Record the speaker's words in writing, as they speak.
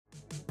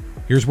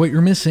Here's what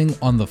you're missing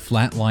on the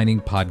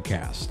FLATLINING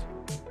Podcast.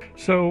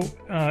 So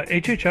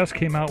HHS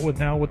came out with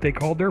now what they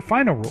called their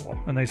final rule,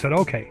 and they said,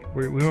 okay,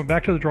 we went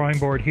back to the drawing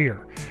board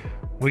here.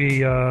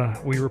 We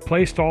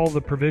replaced all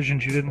the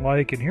provisions you didn't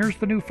like, and here's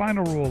the new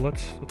final rule.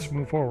 Let's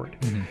move forward.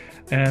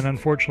 Mm-hmm. And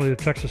unfortunately,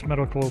 the Texas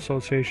Medical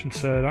Association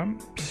said, I'm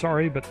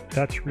sorry, but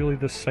that's really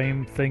the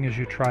same thing as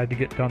you tried to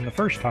get done the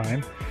first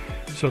time.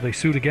 So they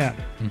sued again,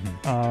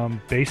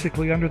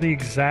 basically under the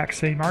exact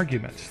same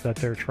arguments that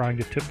they're trying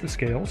to tip the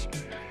scales.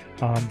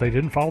 They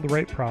didn't follow the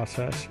right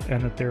process,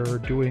 and that they're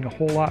doing a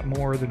whole lot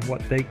more than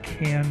what they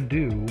can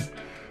do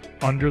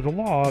under the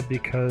law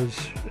because,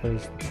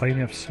 as the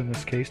plaintiffs in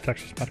this case,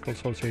 Texas Medical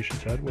Association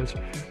said, was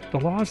the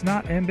law is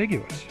not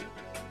ambiguous.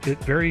 It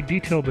very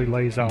detailedly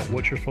lays out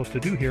what you're supposed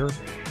to do here,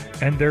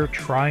 and they're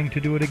trying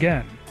to do it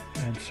again.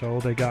 And so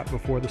they got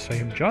before the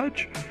same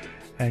judge,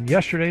 and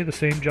yesterday the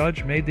same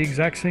judge made the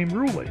exact same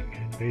ruling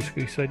and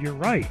basically said, you're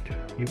right.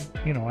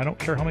 You know, I don't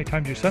care how many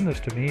times you send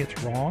this to me,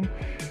 it's wrong.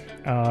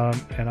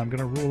 And I'm going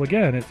to rule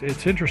again.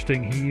 It's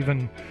interesting. He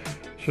even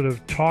sort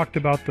of talked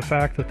about the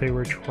fact that they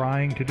were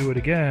trying to do it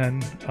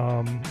again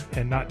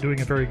and not doing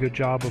a very good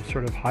job of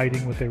sort of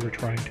hiding what they were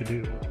trying to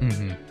do.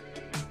 Mm-hmm.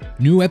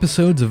 New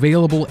episodes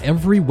available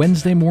every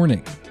Wednesday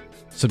morning.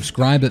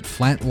 Subscribe at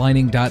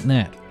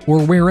flatlining.net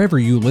or wherever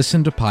you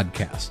listen to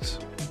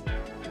podcasts.